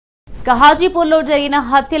హాజీపూర్లో జరిగిన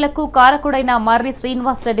హత్యలకు కారకుడైన మర్రి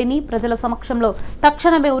శ్రీనివాస్ రెడ్డిని ప్రజల సమక్షంలో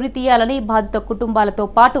తక్షణమే ఉరితీయాలని బాధిత కుటుంబాలతో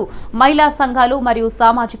పాటు మహిళా సంఘాలు మరియు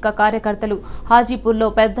సామాజిక కార్యకర్తలు హాజీపూర్లో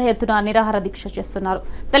పెద్ద ఎత్తున నిరాహార దీక్ష చేస్తున్నారు.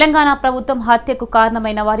 తెలంగాణ ప్రభుత్వం హత్యకు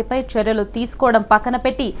కారణమైన వారిపై చర్యలు తీసుకోవడం పక్కన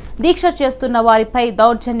పెట్టి దీక్ష చేస్తున్న వారిపై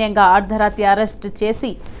దౌర్జన్యంగా అర్ధరాత్రి అరెస్టు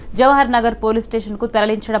చేసి జవహర్ నగర్ పోలీస్ స్టేషన్ కు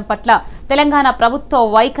తరలించడం పట్ల తెలంగాణ ప్రభుత్వ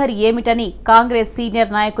వైఖరి ఏమిటని కాంగ్రెస్ సీనియర్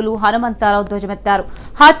నాయకులు హనుమంతరావు ధ్వజమెత్తారు.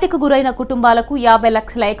 హత్యకు గురైన కుటుంబాలకు 50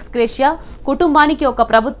 లక్షల ఎక్స్గ్రేషియా, కుటుంబానికి ఒక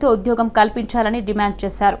ప్రభుత్వ ఉద్యోగం కల్పించాలని డిమాండ్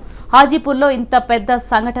చేశారు. హాజీపూర్లో ఇంత పెద్ద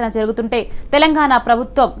సంఘటన జరుగుతుంటే తెలంగాణ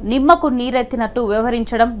ప్రభుత్వం నిమ్మకు నీరెత్తినట్టు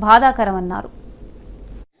వ్యవహరించడం బాధాకరమన్నారు.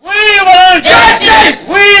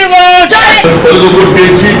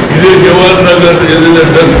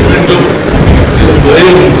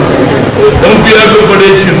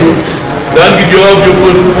 దానికి జవాబు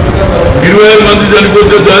చెప్పారు. 25 మంది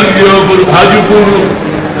చనిపోతే దానికి జవాబు. హాజీపూర్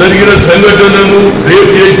జరిగిన సంఘటనను,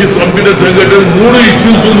 రేపు చేసి చంపిన సంఘటన 3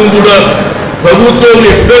 ఇష్యూస్ కూడా ప్రభుత్వం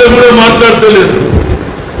ఎక్కడ కూడా మాట్లాడతలేదు.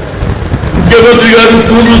 ముఖ్యమంత్రి గారు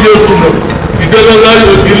టూర్లు చేస్తున్నారు, ఇతర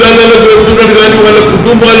జిల్లాలలో వెళ్తున్నాడు, కానీ వాళ్ళ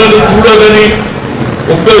కుటుంబాలను చూడాలని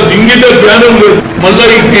ఒక్క ఇంగిత జ్ఞానం లేదు. మళ్ళా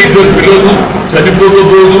ఇద్దరు పిల్లలు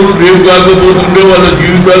చనిపోకపోదు, రేపు కాకపోతుండే వాళ్ళ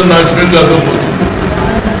జీవితాలు నాశనం కాకపోతుంది.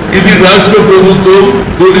 ఇది రాష్ట్ర ప్రభుత్వం,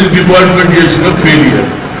 పోలీస్ డిపార్ట్మెంట్ చేసిన ఫెయిలియర్.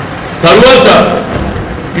 తర్వాత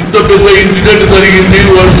ఇంత పెద్ద ఇన్సిడెంట్ జరిగింది.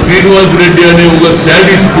 శ్రీనివాస్ రెడ్డి అనే ఒక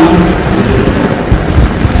శాడిస్ట్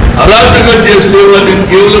అరాచకం చేస్తే వాళ్ళని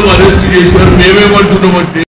కేవలం అరెస్ట్ చేశారు. మేమేమంటున్నామంటే